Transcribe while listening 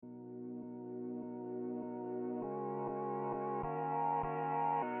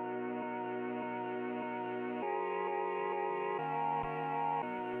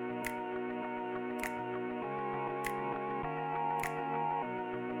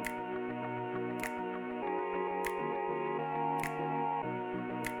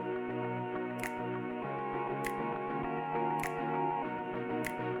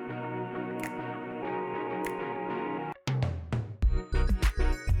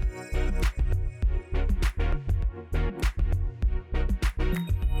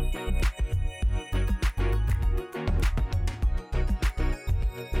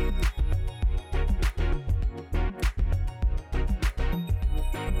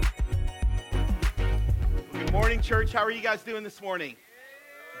Good morning, church. How are you guys doing this morning?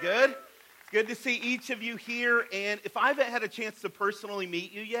 Good? It's good to see each of you here. And if I haven't had a chance to personally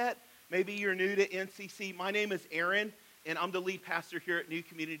meet you yet, maybe you're new to NCC. My name is Aaron, and I'm the lead pastor here at New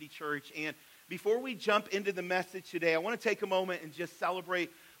Community Church. And before we jump into the message today, I want to take a moment and just celebrate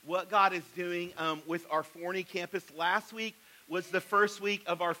what God is doing with our Forney campus. Last week was the first week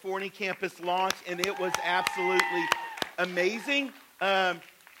of our Forney campus launch, and it was absolutely amazing.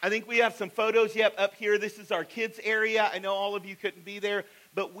 I think we have some photos up here. This is our kids area. I know all of you couldn't be there,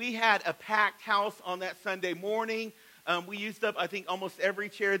 but we had a packed house on that Sunday morning. We used up, I think, almost every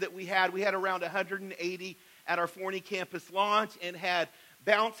chair that we had. We had around 180 at our Forney campus launch and had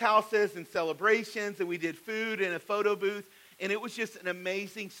bounce houses and celebrations, and we did food and a photo booth, and it was just an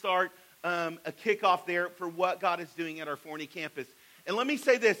amazing start, a kickoff there for what God is doing at our Forney campus. And let me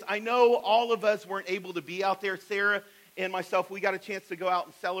say this. I know all of us weren't able to be out there. Sarah and myself, we got a chance to go out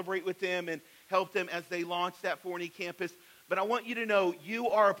and celebrate with them and help them as they launched that Forney campus. But I want you to know you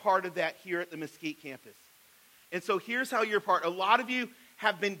are a part of that here at the Mesquite campus. And so here's how you're a part. A lot of you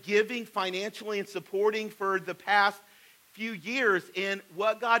have been giving financially and supporting for the past few years. And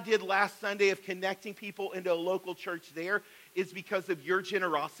what God did last Sunday of connecting people into a local church there is because of your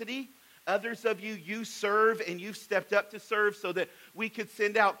generosity. Others of you, you serve and you've stepped up to serve so that we could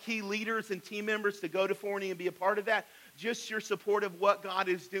send out key leaders and team members to go to Forney and be a part of that. Just your support of what God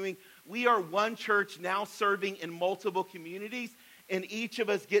is doing. We are one church now serving in multiple communities, and each of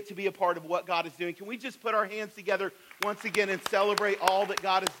us get to be a part of what God is doing. Can we just put our hands together once again and celebrate all that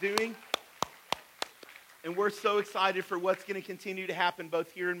God is doing? And we're so excited for what's going to continue to happen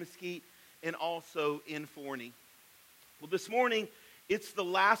both here in Mesquite and also in Forney. Well, this morning, it's the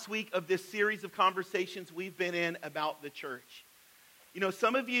last week of this series of conversations we've been in about the church. You know,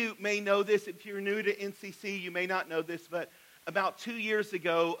 some of you may know this. If you're new to NCC, you may not know this, but about 2 years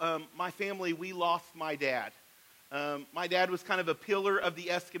ago, my family, we lost my dad. My dad was kind of a pillar of the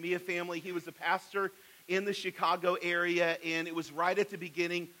Escamilla family. He was a pastor in the Chicago area, and it was right at the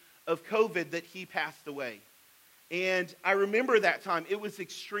beginning of COVID that he passed away. And I remember that time. It was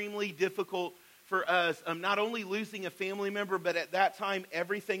extremely difficult for us, not only losing a family member, but at that time,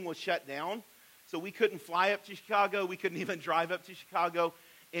 everything was shut down. So we couldn't fly up to Chicago. We couldn't even drive up to Chicago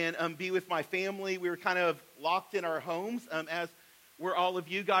and be with my family. We were kind of locked in our homes, as were all of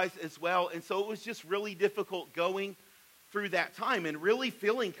you guys as well. And so it was just really difficult going through that time and really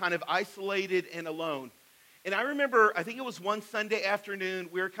feeling kind of isolated and alone. And I remember, I think it was one Sunday afternoon,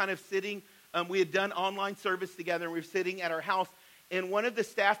 we were kind of sitting, we had done online service together, and we were sitting at our house. And one of the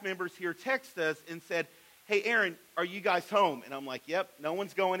staff members here texted us and said, "Hey, Aaron, are you guys home?" And I'm like, "Yep, no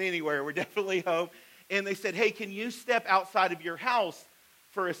one's going anywhere. We're definitely home." And they said, "Hey, can you step outside of your house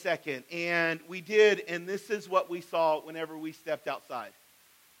for a second?" And we did, and this is what we saw whenever we stepped outside.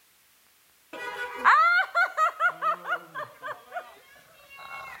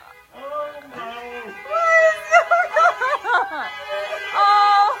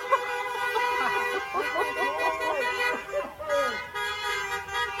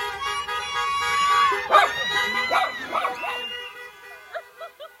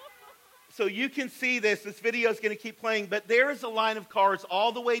 So you can see this video is going to keep playing, but there is a line of cars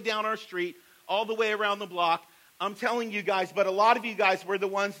all the way down our street, all the way around the block. I'm telling you guys, but a lot of you guys were the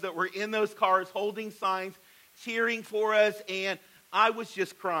ones that were in those cars holding signs, cheering for us, and I was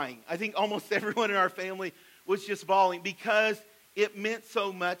just crying. I think almost everyone in our family was just bawling because it meant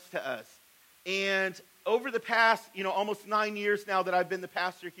so much to us. And over the past, almost 9 years now that I've been the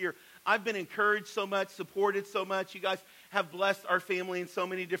pastor here, I've been encouraged so much, supported so much. You guys have blessed our family in so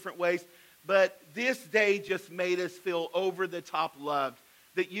many different ways. But this day just made us feel over the top loved.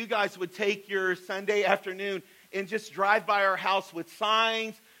 That you guys would take your Sunday afternoon and just drive by our house with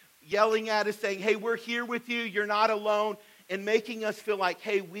signs, yelling at us, saying, "Hey, we're here with you. You're not alone," and making us feel like,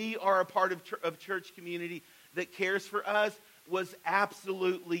 hey, we are a part of church community that cares for us was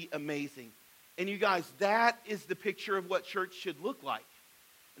absolutely amazing. And you guys, that is the picture of what church should look like.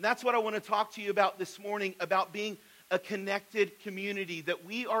 And that's what I want to talk to you about this morning, about being a connected community, that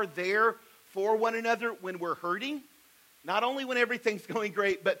we are there for one another when we're hurting, not only when everything's going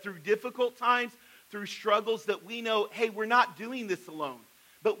great, but through difficult times, through struggles, that we know, hey, we're not doing this alone.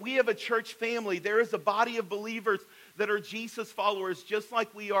 But we have a church family. There is a body of believers that are Jesus followers, just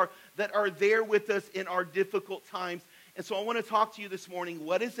like we are, that are there with us in our difficult times. And so I want to talk to you this morning,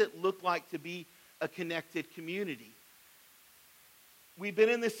 what does it look like to be a connected community? We've been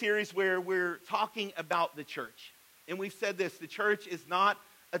in this series where we're talking about the church. And we've said this, the church is not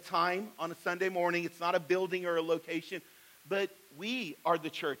a time on a Sunday morning. It's not a building or a location, but we are the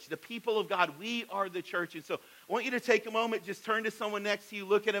church. The people of God, we are the church. And so I want you to take a moment, just turn to someone next to you,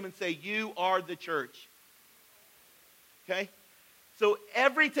 look at them and say, "You are the church." okay? So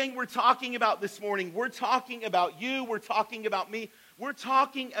everything we're talking about this morning, we're talking about you, we're talking about me, we're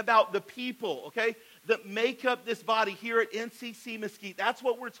talking about the people, okay, that make up this body here at NCC Mesquite. That's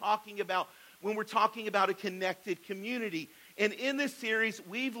what we're talking about when we're talking about a connected community. And in this series,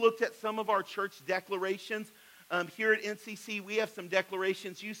 we've looked at some of our church declarations. Here at NCC, we have some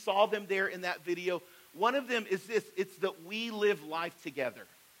declarations. You saw them there in that video. One of them is this: it's that we live life together.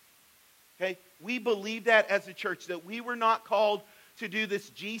 Okay? We believe that as a church, that we were not called to do this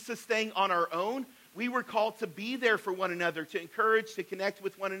Jesus thing on our own. We were called to be there for one another, to encourage, to connect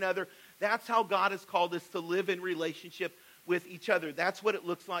with one another. That's how God has called us to live in relationship with each other. That's what it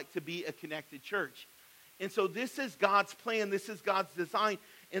looks like to be a connected church. And so this is God's plan. This is God's design.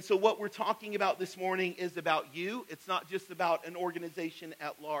 And so what we're talking about this morning is about you. It's not just about an organization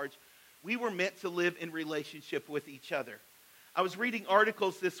at large. We were meant to live in relationship with each other. I was reading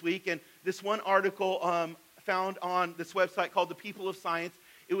articles this week, and this one article found on this website called The People of Science.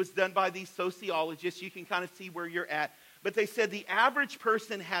 It was done by these sociologists. You can kind of see where you're at. But they said the average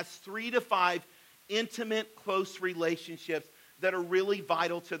person has 3 to 5 intimate, close relationships that are really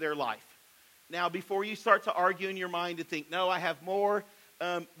vital to their life. Now, before you start to argue in your mind and think, no, I have more,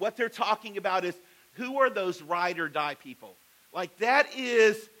 what they're talking about is, who are those ride or die people? Like, that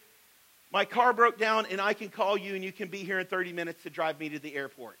is, my car broke down and I can call you and you can be here in 30 minutes to drive me to the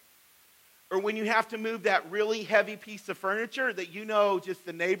airport. Or when you have to move that really heavy piece of furniture that you know just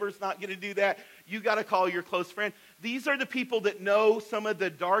the neighbor's not going to do that, you got to call your close friend. These are the people that know some of the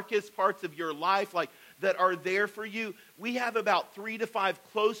darkest parts of your life, like that are there for you. We have about 3 to 5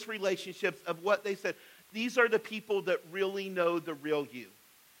 close relationships of what they said. These are the people that really know the real you.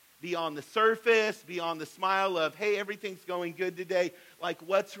 Beyond the surface, beyond the smile of, hey, everything's going good today. Like,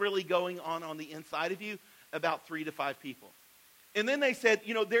 what's really going on the inside of you? About 3 to 5 people. And then they said,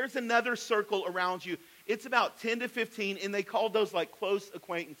 there's another circle around you. It's about 10 to 15, and they called those like close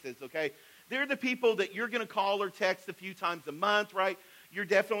acquaintances, okay? They're the people that you're going to call or text a few times a month, right? You're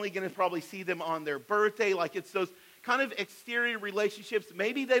definitely going to probably see them on their birthday. Like, it's those kind of exterior relationships.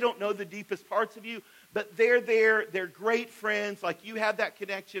 Maybe they don't know the deepest parts of you, but they're there. They're great friends. Like, you have that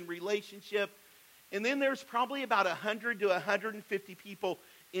connection relationship. And then there's probably about 100 to 150 people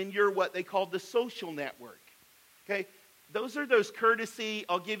in your what they call the social network, okay? Those are those courtesy,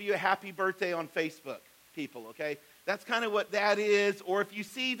 I'll give you a happy birthday on Facebook people, okay? That's kind of what that is. Or if you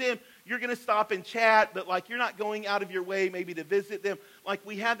see them, you're going to stop and chat, but like you're not going out of your way maybe to visit them. Like,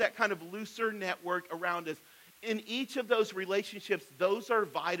 we have that kind of looser network around us. In each of those relationships, those are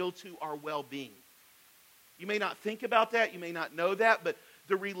vital to our well-being. You may not think about that, you may not know that, but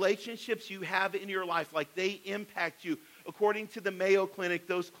the relationships you have in your life, like, they impact you. According to the Mayo Clinic,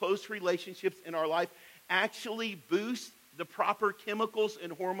 those close relationships in our life actually boost the proper chemicals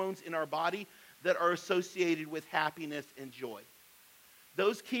and hormones in our body that are associated with happiness and joy.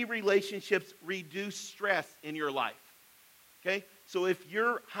 Those key relationships reduce stress in your life, okay? So if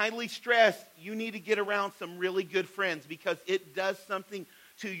you're highly stressed, you need to get around some really good friends because it does something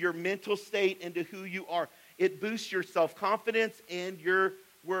to your mental state and to who you are. It boosts your self-confidence and your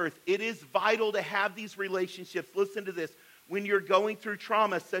worth. It is vital to have these relationships. Listen to this. When you're going through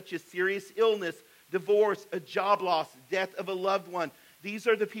trauma such as serious illness, divorce, a job loss, death of a loved one, these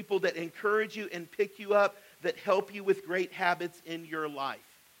are the people that encourage you and pick you up, that help you with great habits in your life.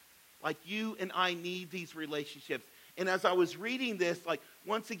 Like, you and I need these relationships. And as I was reading this, like,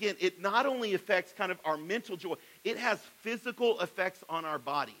 once again, it not only affects kind of our mental joy, it has physical effects on our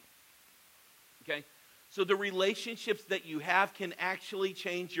body. Okay? So the relationships that you have can actually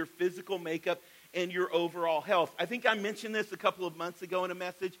change your physical makeup and your overall health. I think I mentioned this a couple of months ago in a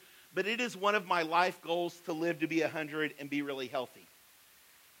message, but it is one of my life goals to live to be 100 and be really healthy.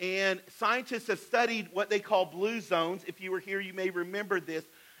 And scientists have studied what they call blue zones. If you were here, you may remember this.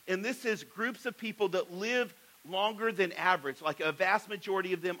 And this is groups of people that live longer than average. Like, a vast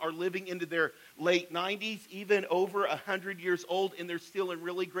majority of them are living into their late 90s, even over 100 years old, and they're still in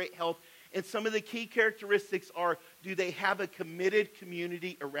really great health. And some of the key characteristics are, do they have a committed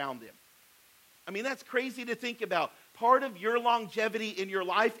community around them? I mean, that's crazy to think about. Part of your longevity in your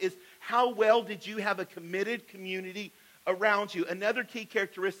life is how well did you have a committed community around you. Another key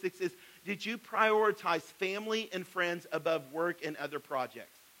characteristic is, did you prioritize family and friends above work and other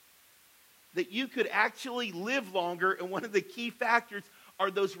projects? That you could actually live longer, and one of the key factors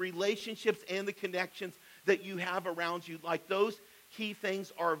are those relationships and the connections that you have around you. Like, those key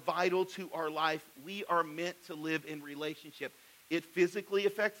things are vital to our life. We are meant to live in relationship. It physically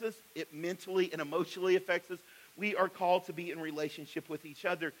affects us. It mentally and emotionally affects us. We are called to be in relationship with each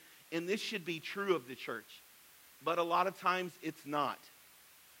other. And this should be true of the church. But a lot of times it's not.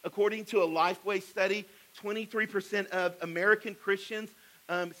 According to a Lifeway study, 23% of American Christians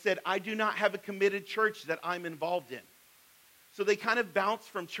said, I do not have a committed church that I'm involved in. So they kind of bounce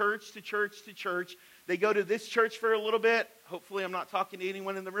from church to church to church. They go to this church for a little bit. Hopefully I'm not talking to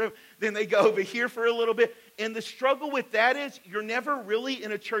anyone in the room. Then they go over here for a little bit. And the struggle with that is you're never really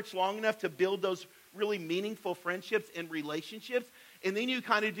in a church long enough to build those really meaningful friendships and relationships. And then you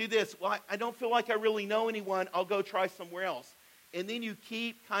kind of do this. Well, I don't feel like I really know anyone. I'll go try somewhere else. And then you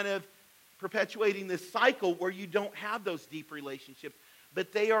keep kind of perpetuating this cycle where you don't have those deep relationships.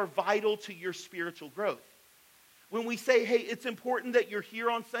 But they are vital to your spiritual growth. When we say, hey, it's important that you're here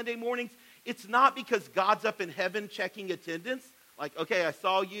on Sunday mornings, it's not because God's up in heaven checking attendance. Like, okay, I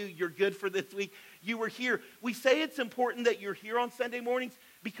saw you, you're good for this week, you were here. We say it's important that you're here on Sunday mornings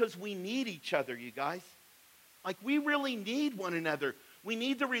because we need each other, you guys. Like, we really need one another. We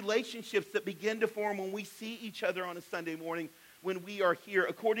need the relationships that begin to form when we see each other on a Sunday morning when we are here.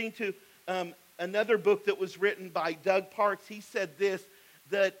 According to another book that was written by Doug Parks, he said this,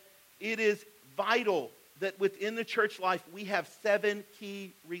 that it is vital that within the church life we have 7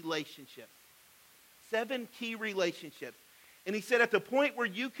 key relationships. 7 key relationships. And he said at the point where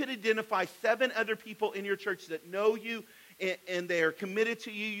you could identify 7 other people in your church that know you and they are committed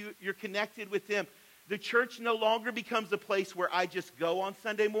to you, you're connected with them, the church no longer becomes a place where I just go on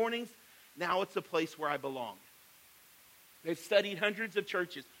Sunday mornings. Now it's a place where I belong. They've studied hundreds of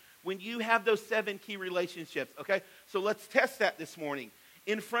churches. When you have those 7 key relationships, okay? So let's test that this morning.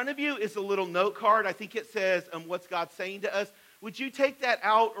 In front of you is a little note card. I think it says, what's God saying to us? Would you take that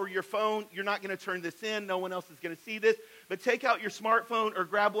out or your phone? You're not going to turn this in. No one else is going to see this. But take out your smartphone or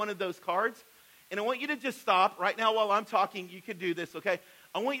grab one of those cards. And I want you to just stop. Right now while I'm talking, you can do this, okay?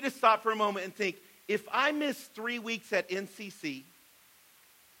 I want you to stop for a moment and think, if I miss 3 weeks at NCC,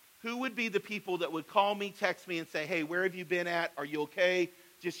 who would be the people that would call me, text me, and say, hey, where have you been at? Are you okay?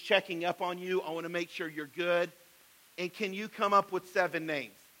 Just checking up on you. I want to make sure you're good. And can you come up with 7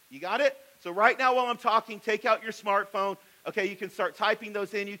 names? You got it? So right now while I'm talking, take out your smartphone. Okay, you can start typing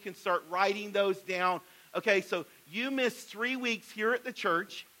those in. You can start writing those down. Okay, so you missed 3 weeks here at the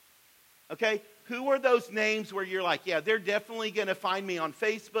church. Okay, who are those names where you're like, yeah, they're definitely going to find me on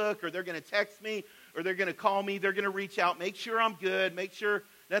Facebook, or they're going to text me, or they're going to call me. They're going to reach out, make sure I'm good, make sure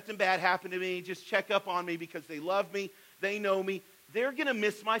nothing bad happened to me. Just check up on me because they love me. They know me. They're going to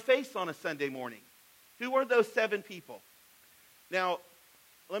miss my face on a Sunday morning. Who are those 7 people? Now,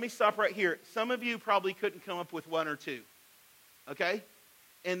 let me stop right here. Some of you probably couldn't come up with 1 or 2. Okay?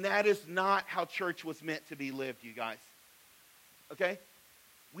 And that is not how church was meant to be lived, you guys. Okay?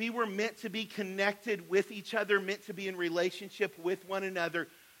 We were meant to be connected with each other, meant to be in relationship with one another.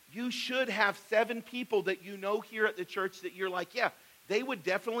 You should have 7 people that you know here at the church that you're like, yeah, they would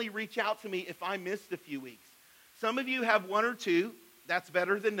definitely reach out to me if I missed a few weeks. Some of you have 1 or 2. That's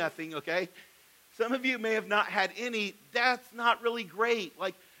better than nothing, okay? Some of you may have not had any. That's not really great.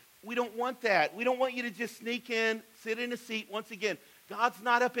 Like, we don't want that. We don't want you to just sneak in, sit in a seat. Once again, God's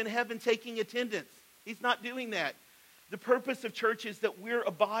not up in heaven taking attendance. He's not doing that. The purpose of church is that we're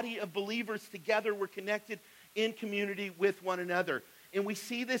a body of believers together. We're connected in community with one another. And we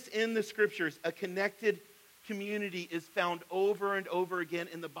see this in the scriptures. A connected community is found over and over again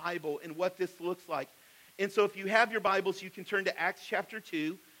in the Bible and what this looks like. And so if you have your Bibles, you can turn to Acts chapter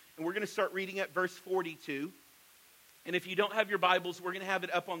 2. And we're going to start reading at verse 42. And if you don't have your Bibles, we're going to have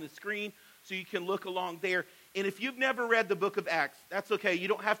it up on the screen so you can look along there. And if you've never read the book of Acts, that's okay. You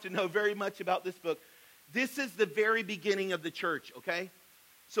don't have to know very much about this book. This is the very beginning of the church, okay?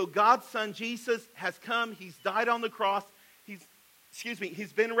 So God's son Jesus has come. He's died on the cross.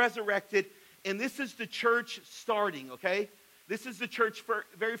 He's been resurrected. And this is the church starting, okay? This is the church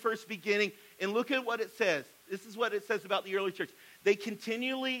very first beginning. And look at what it says. This is what it says about the early church. They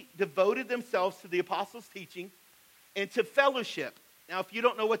continually devoted themselves to the apostles' teaching and to fellowship. Now, if you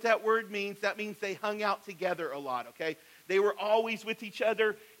don't know what that word means, that means they hung out together a lot, okay? They were always with each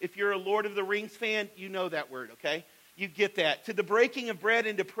other. If you're a Lord of the Rings fan, you know that word, okay? You get that. To the breaking of bread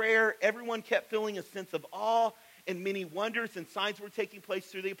and to prayer, everyone kept feeling a sense of awe, and many wonders and signs were taking place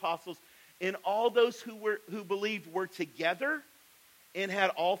through the apostles. And all those who believed were together and had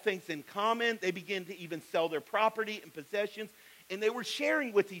all things in common. They began to even sell their property and possessions, and they were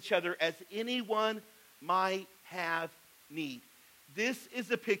sharing with each other as anyone might have need. This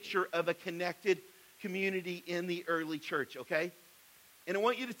is a picture of a connected community in the early church, okay? And I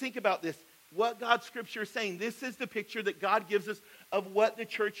want you to think about this. What God's scripture is saying, this is the picture that God gives us of what the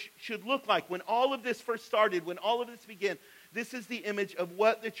church should look like. When all of this first started, when all of this began, this is the image of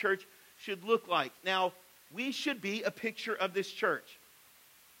what the church should look like. Now, we should be a picture of this church.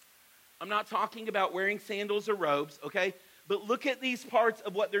 I'm not talking about wearing sandals or robes, okay? But look at these parts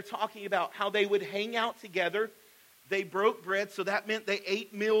of what they're talking about, how they would hang out together. They broke bread, so that meant they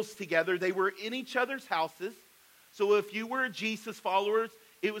ate meals together. They were in each other's houses. So if you were a Jesus follower,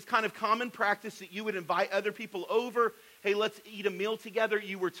 it was kind of common practice that you would invite other people over. Hey, let's eat a meal together.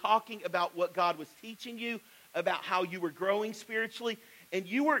 You were talking about what God was teaching you, about how you were growing spiritually, and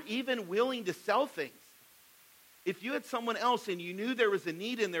you were even willing to sell things. If you had someone else and you knew there was a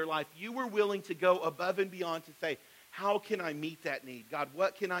need in their life, you were willing to go above and beyond to say, how can I meet that need? God,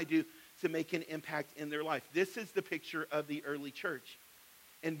 what can I do to make an impact in their life? This is the picture of the early church.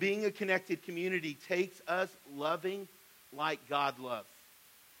 And being a connected community takes us loving like God loves.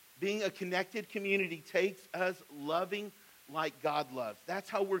 Being a connected community takes us loving like God loves. That's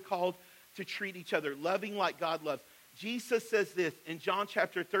how we're called to treat each other, loving like God loves. Jesus says this in John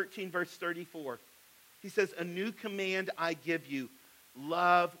chapter 13, verse 34. He says, a new command I give you,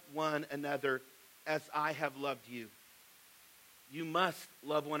 love one another as I have loved you. You must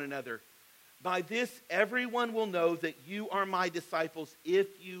love one another. By this, everyone will know that you are my disciples if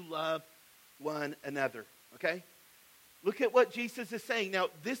you love one another. Okay? Look at what Jesus is saying. Now,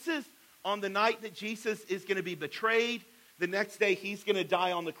 this is on the night that Jesus is going to be betrayed. The next day, he's going to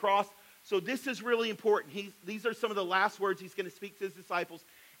die on the cross. So this is really important. These are some of the last words he's going to speak to his disciples.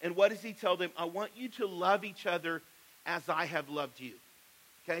 And what does he tell them? I want you to love each other as I have loved you.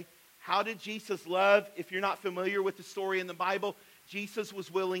 Okay? How did Jesus love? If you're not familiar with the story in the Bible, Jesus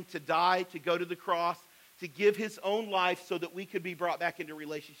was willing to die, to go to the cross, to give his own life so that we could be brought back into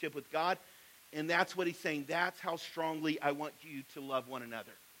relationship with God. And that's what he's saying. That's how strongly I want you to love one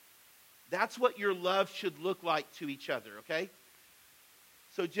another. That's what your love should look like to each other, okay?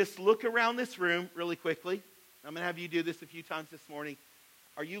 So just look around this room really quickly. I'm going to have you do this a few times this morning.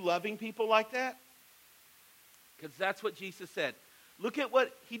 Are you loving people like that? Because that's what Jesus said. Look at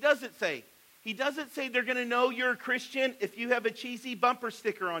what he doesn't say. He doesn't say they're going to know you're a Christian if you have a cheesy bumper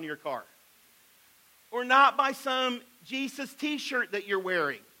sticker on your car. Or not by some Jesus t-shirt that you're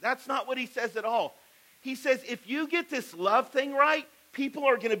wearing. That's not what he says at all. He says if you get this love thing right, people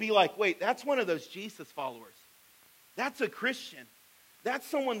are going to be like, wait, that's one of those Jesus followers. That's a Christian. That's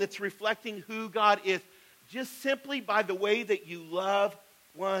someone that's reflecting who God is. Just simply by the way that you love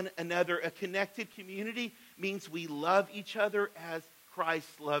one another. A connected community means we love each other as Christ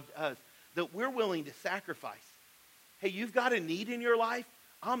loved us. That we're willing to sacrifice. Hey, you've got a need in your life?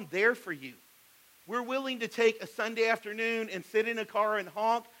 I'm there for you. We're willing to take a Sunday afternoon and sit in a car and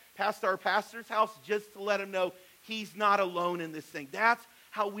honk past our pastor's house just to let him know he's not alone in this thing. That's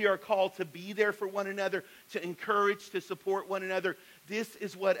how we are called to be there for one another, to encourage, to support one another. This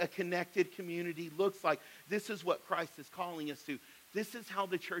is what a connected community looks like. This is what Christ is calling us to. This is how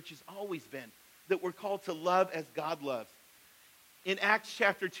the church has always been, that we're called to love as God loves. In Acts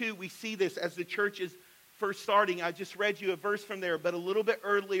chapter 2, we see this as the church is first starting. I just read you a verse from there, but a little bit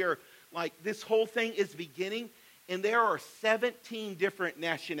earlier, like this whole thing is beginning, and there are 17 different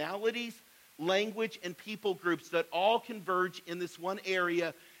nationalities, language, and people groups that all converge in this one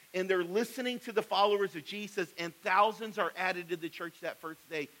area, and they're listening to the followers of Jesus, and thousands are added to the church that first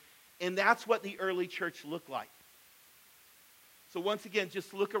day. And that's what the early church looked like. So once again,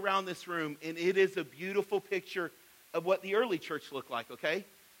 just look around this room, and it is a beautiful picture of what the early church looked like, okay?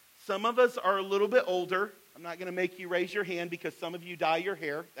 Some of us are a little bit older. I'm not going to make you raise your hand because some of you dye your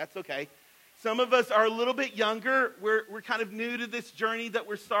hair. That's okay. Some of us are a little bit younger. We're kind of new to this journey that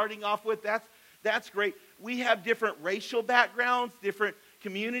we're starting off with. That's great. We have different racial backgrounds, different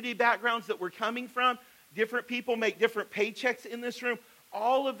community backgrounds that we're coming from. Different people make different paychecks in this room.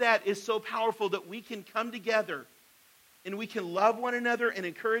 All of that is so powerful that we can come together and we can love one another and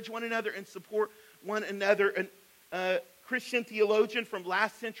encourage one another and support one another. A Christian theologian from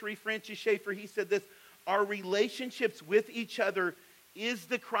last century, Francis Schaeffer, he said this: our relationships with each other is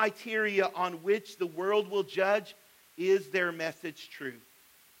the criteria on which the world will judge, is their message true?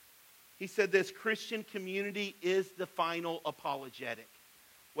 He said this: Christian community is the final apologetic.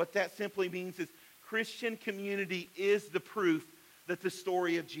 What that simply means is Christian community is the proof that the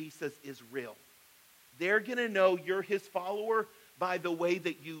story of Jesus is real. They're going to know you're his follower by the way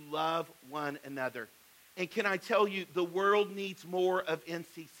that you love one another. And can I tell you, the world needs more of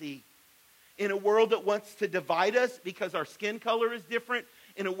NCC. In a world that wants to divide us because our skin color is different,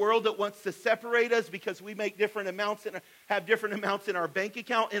 in a world that wants to separate us because we make different amounts and have different amounts in our bank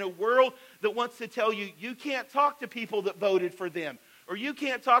account, in a world that wants to tell you, you can't talk to people that voted for them, Or you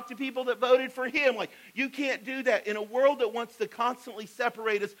can't talk to people that voted for him. Like, you can't do that. In a world that wants to constantly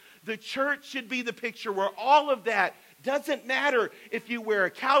separate us, the church should be the picture where all of that doesn't matter if you wear a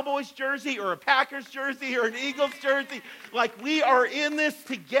Cowboys jersey or a Packers jersey or an Eagles jersey. Like, we are in this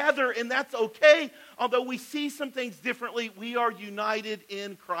together, and that's okay. Although we see some things differently, we are united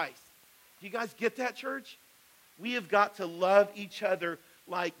in Christ. Do you guys get that, church? We have got to love each other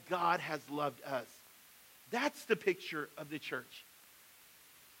like God has loved us. That's the picture of the church.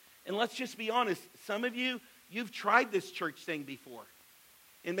 And let's just be honest. Some of you, you've tried this church thing before.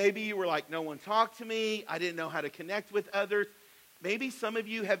 And maybe you were like, no one talked to me. I didn't know how to connect with others. Maybe some of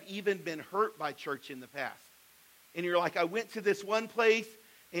you have even been hurt by church in the past. And you're like, I went to this one place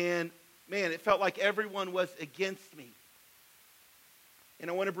and man, it felt like everyone was against me.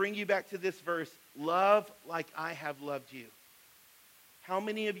 And I want to bring you back to this verse. Love like I have loved you. How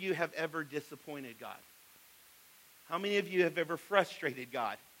many of you have ever disappointed God? How many of you have ever frustrated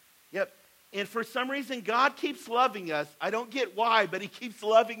God? Yep. And for some reason, God keeps loving us. I don't get why, but he keeps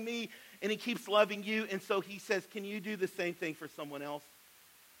loving me and he keeps loving you. And so he says, can you do the same thing for someone else?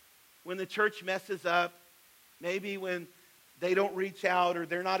 When the church messes up, maybe when they don't reach out or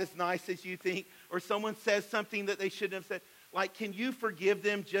they're not as nice as you think, or someone says something that they shouldn't have said, like, can you forgive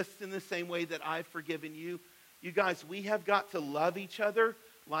them just in the same way that I've forgiven you? You guys, we have got to love each other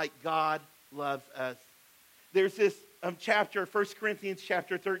like God loves us. There's this chapter, 1 Corinthians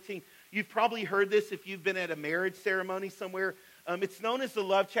chapter 13. You've probably heard this if you've been at a marriage ceremony somewhere. It's known as the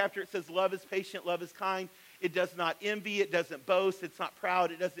love chapter. It says love is patient, love is kind. It does not envy, it doesn't boast, it's not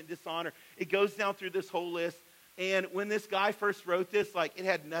proud, it doesn't dishonor. It goes down through this whole list. And when this guy first wrote this, like, it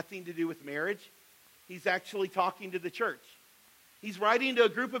had nothing to do with marriage. He's actually talking to the church. He's writing to a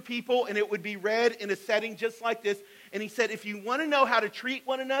group of people, and it would be read in a setting just like this. And he said, if you want to know how to treat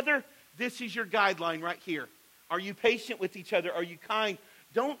one another, this is your guideline right here. Are you patient with each other? Are you kind?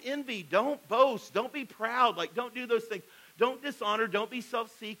 Don't envy. Don't boast. Don't be proud. Like, don't do those things. Don't dishonor. Don't be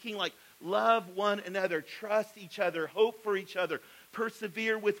self-seeking. Like, love one another. Trust each other. Hope for each other.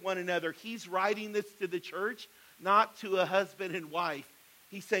 Persevere with one another. He's writing this to the church, not to a husband and wife.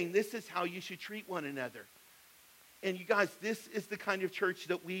 He's saying this is how you should treat one another. And you guys, this is the kind of church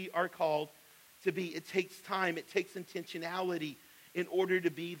that we are called to be. It takes time. It takes intentionality in order to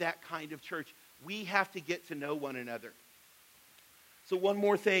be that kind of church. We have to get to know one another. So one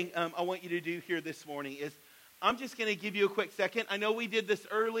more thing I want you to do here this morning is I'm just going to give you a quick second. I know we did this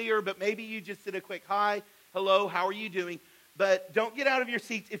earlier, but maybe you just did a quick hi, hello, how are you doing? But don't get out of your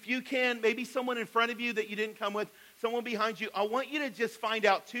seats. If you can, maybe someone in front of you that you didn't come with, someone behind you, I want you to just find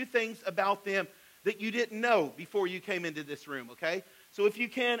out 2 things about them that you didn't know before you came into this room, okay? So if you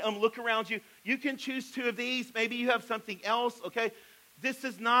can, look around you. You can choose 2 of these. Maybe you have something else, okay? This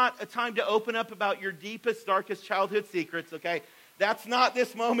is not a time to open up about your deepest, darkest childhood secrets, okay? That's not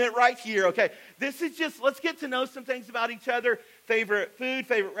this moment right here, okay? This is just, let's get to know some things about each other. Favorite food,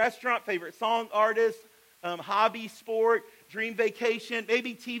 favorite restaurant, favorite song artist, hobby, sport, dream vacation,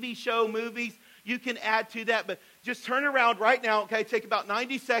 maybe TV show, movies. You can add to that, but just turn around right now, okay? Take about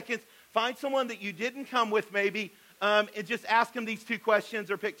 90 seconds. Find someone that you didn't come with maybe, and just ask them these 2 questions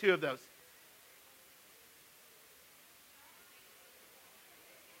or pick 2 of those.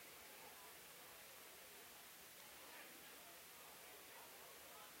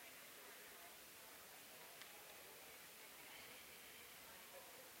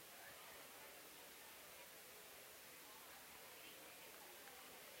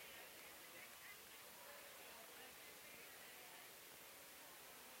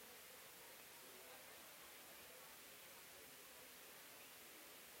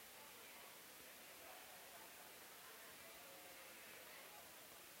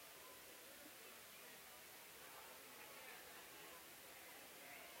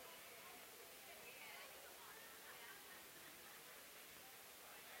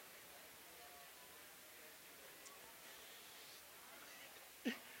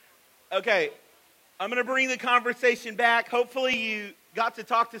 Okay, I'm going to bring the conversation back. Hopefully you got to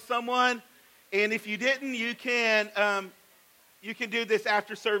talk to someone, and if you didn't, you can do this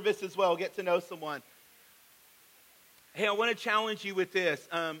after service as well. Get to know someone. Hey, I want to challenge you with this.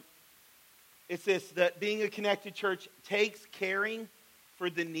 It's this, that being a connected church takes caring for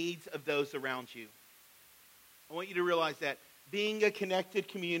the needs of those around you. I want you to realize that. Being a connected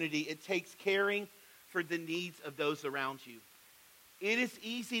community, it takes caring for the needs of those around you. It is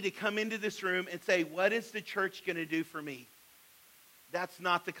easy to come into this room and say, what is the church going to do for me? That's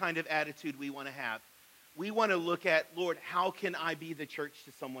not the kind of attitude we want to have. We want to look at, Lord, how can I be the church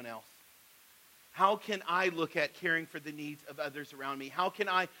to someone else? How can I look at caring for the needs of others around me? How can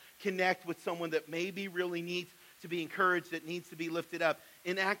I connect with someone that maybe really needs to be encouraged, that needs to be lifted up.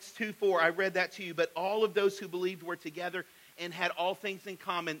 In Acts 2:4, I read that to you, but all of those who believed were together and had all things in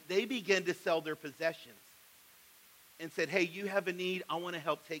common. They began to sell their possessions and said, hey, you have a need, I want to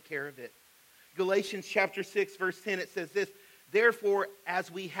help take care of it. Galatians chapter 6, verse 10, it says this, therefore,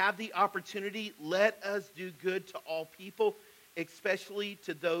 as we have the opportunity, let us do good to all people, especially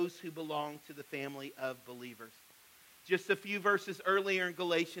to those who belong to the family of believers. Just a few verses earlier in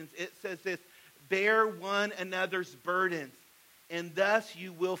Galatians, it says this, bear one another's burdens, and thus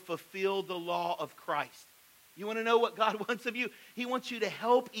you will fulfill the law of Christ. You want to know what God wants of you? He wants you to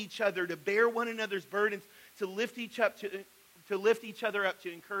help each other, to bear one another's burdens, to lift each other up,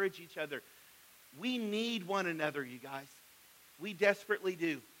 to encourage each other. We need one another, you guys. We desperately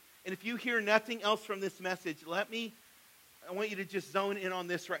do. And if you hear nothing else from this message, I want you to just zone in on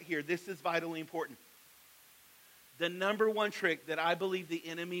this right here. This is vitally important. The number one trick that I believe the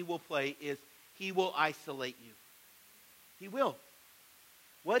enemy will play is he will isolate you. He will.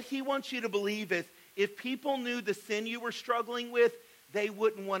 What he wants you to believe is if people knew the sin you were struggling with, they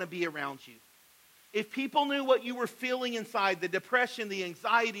wouldn't want to be around you. If people knew what you were feeling inside, the depression, the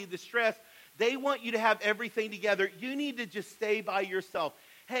anxiety, the stress, they want you to have everything together. You need to just stay by yourself.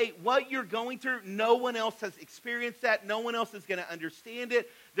 Hey, what you're going through, no one else has experienced that. No one else is going to understand it.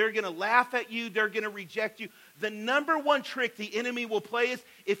 They're going to laugh at you. They're going to reject you. The number one trick the enemy will play is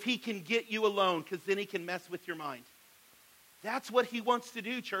if he can get you alone, because then he can mess with your mind. That's what he wants to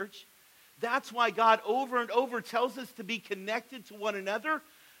do, church. That's why God over and over tells us to be connected to one another.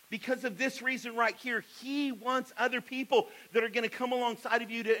 Because of this reason right here, he wants other people that are going to come alongside of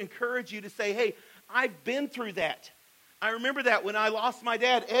you to encourage you to say, hey, I've been through that. I remember that when I lost my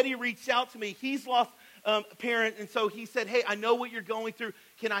dad, Eddie reached out to me. He's lost a parent, and so he said, hey, I know what you're going through.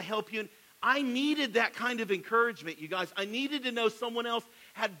 Can I help you? And I needed that kind of encouragement, you guys. I needed to know someone else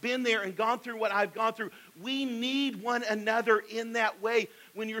had been there and gone through what I've gone through. We need one another in that way.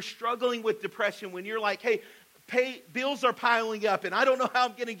 When you're struggling with depression, when you're like, hey, bills are piling up and I don't know how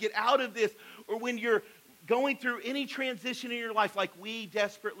I'm going to get out of this, or when you're going through any transition in your life, like we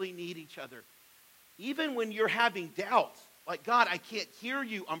desperately need each other. Even when you're having doubts, like, God, I can't hear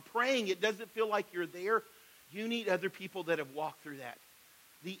you. I'm praying. It doesn't feel like you're there. You need other people that have walked through that.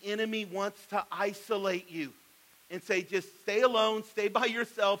 The enemy wants to isolate you and say, just stay alone, stay by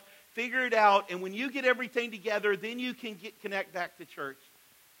yourself, figure it out. And when you get everything together, then you can connect back to church.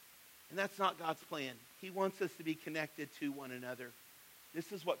 And that's not God's plan. He wants us to be connected to one another.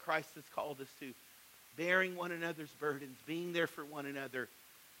 This is what Christ has called us to. Bearing one another's burdens, being there for one another.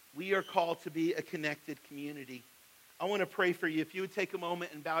 We are called to be a connected community. I want to pray for you. If you would take a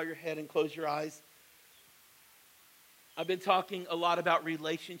moment and bow your head and close your eyes. I've been talking a lot about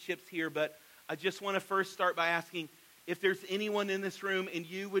relationships here, but I just want to first start by asking if there's anyone in this room and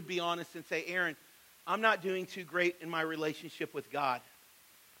you would be honest and say, Aaron, I'm not doing too great in my relationship with God.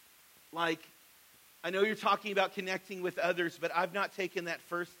 Like, I know you're talking about connecting with others, but I've not taken that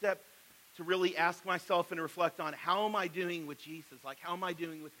first step to really ask myself and reflect on how am I doing with Jesus? Like, how am I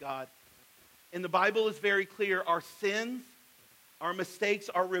doing with God? And the Bible is very clear. Our sins, our mistakes,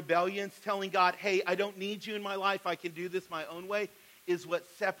 our rebellions, telling God, hey, I don't need you in my life. I can do this my own way, is what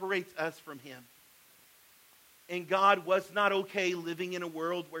separates us from him. And God was not okay living in a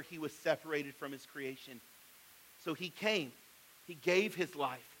world where he was separated from his creation. So he came. He gave his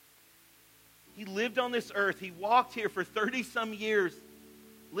life. He lived on this earth. He walked here for 30-some years,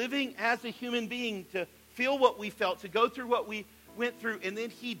 living as a human being to feel what we felt, to go through what we went through. And then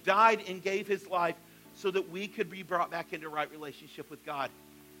he died and gave his life so that we could be brought back into right relationship with God.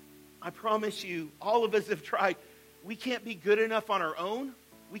 I promise you, all of us have tried. We can't be good enough on our own.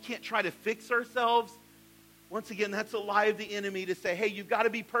 We can't try to fix ourselves. Once again, that's a lie of the enemy to say, hey, you've got to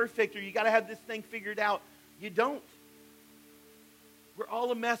be perfect or you got to have this thing figured out. You don't. We're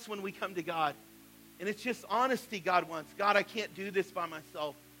all a mess when we come to God. And it's just honesty God wants. God, I can't do this by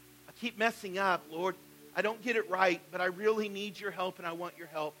myself. I keep messing up, Lord. I don't get it right, but I really need your help and I want your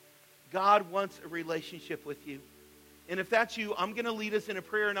help. God wants a relationship with you. And if that's you, I'm going to lead us in a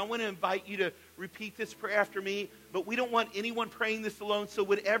prayer, and I want to invite you to repeat this prayer after me, but we don't want anyone praying this alone, so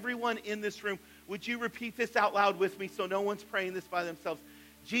would everyone in this room, would you repeat this out loud with me so no one's praying this by themselves?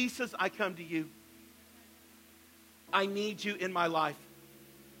 Jesus, I come to you. I need you in my life.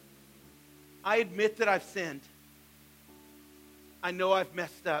 I admit that I've sinned. I know I've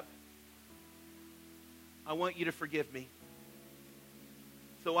messed up. I want you to forgive me.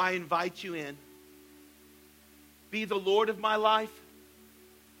 So I invite you in. Be the Lord of my life.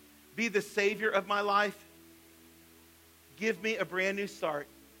 Be the Savior of my life. Give me a brand new start.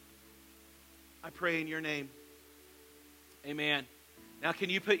 I pray in your name. Amen. Now,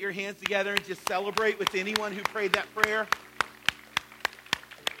 can you put your hands together and just celebrate with anyone who prayed that prayer?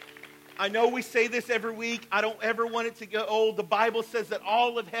 I know we say this every week. I don't ever want it to go old. The Bible says that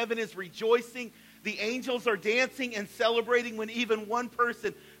all of heaven is rejoicing. The angels are dancing and celebrating when even one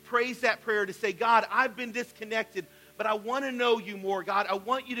person prays that prayer to say, God, I've been disconnected, but I want to know you more. God, I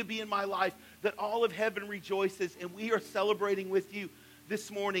want you to be in my life, that all of heaven rejoices, and we are celebrating with you this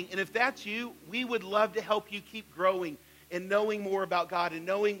morning. And if that's you, we would love to help you keep growing and knowing more about God and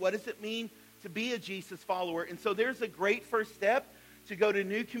knowing what does it mean to be a Jesus follower. And so there's a great first step to go to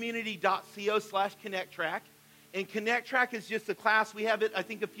newcommunity.co/ConnectTrack. And ConnectTrack is just a class. We have it, I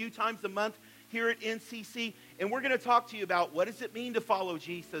think, a few times a month here at NCC. And we're going to talk to you about what does it mean to follow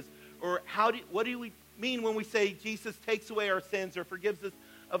Jesus, or what do we mean when we say Jesus takes away our sins or forgives us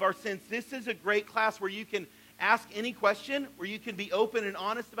of our sins. This is a great class where you can ask any question, where you can be open and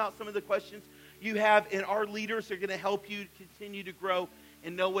honest about some of the questions you have, and our leaders are going to help you continue to grow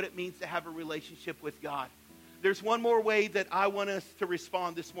and know what it means to have a relationship with God. There's one more way that I want us to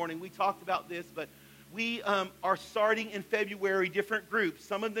respond this morning. We talked about this, but we are starting in February different groups.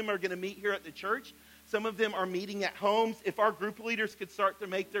 Some of them are going to meet here at the church. Some of them are meeting at homes. If our group leaders could start to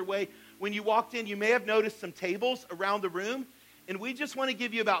make their way. When you walked in, you may have noticed some tables around the room. And we just want to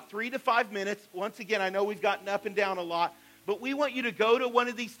give you about 3 to 5 minutes. Once again, I know we've gotten up and down a lot, but we want you to go to one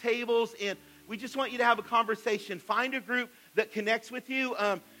of these tables, and we just want you to have a conversation. Find a group that connects with you.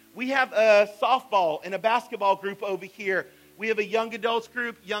 We have a softball and a basketball group over here. We have a young adults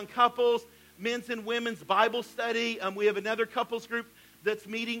group, young couples, men's and women's Bible study. We have another couples group that's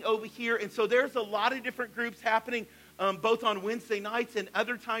meeting over here. And so there's a lot of different groups happening both on Wednesday nights and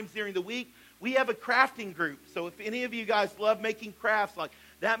other times during the week. We have a crafting group. So if any of you guys love making crafts, like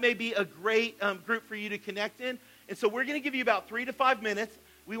that may be a great group for you to connect in. And so we're going to give you about 3 to 5 minutes.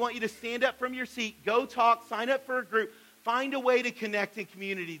 We want you to stand up from your seat, go talk, sign up for a group, find a way to connect in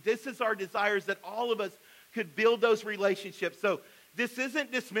community. This is our desires, that all of us could build those relationships. So this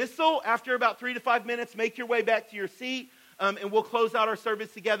isn't dismissal. After about 3 to 5 minutes, make your way back to your seat, and we'll close out our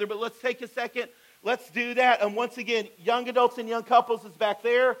service together. But let's take a second. Let's do that. And once again, young adults and young couples is back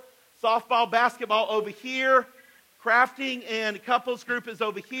there. Softball, basketball over here. Crafting and couples group is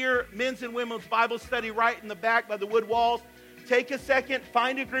over here. Men's and women's Bible study right in the back by the wood walls. Take a second.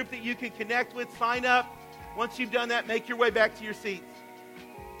 Find a group that you can connect with. Sign up. Once you've done that, make your way back to your seats.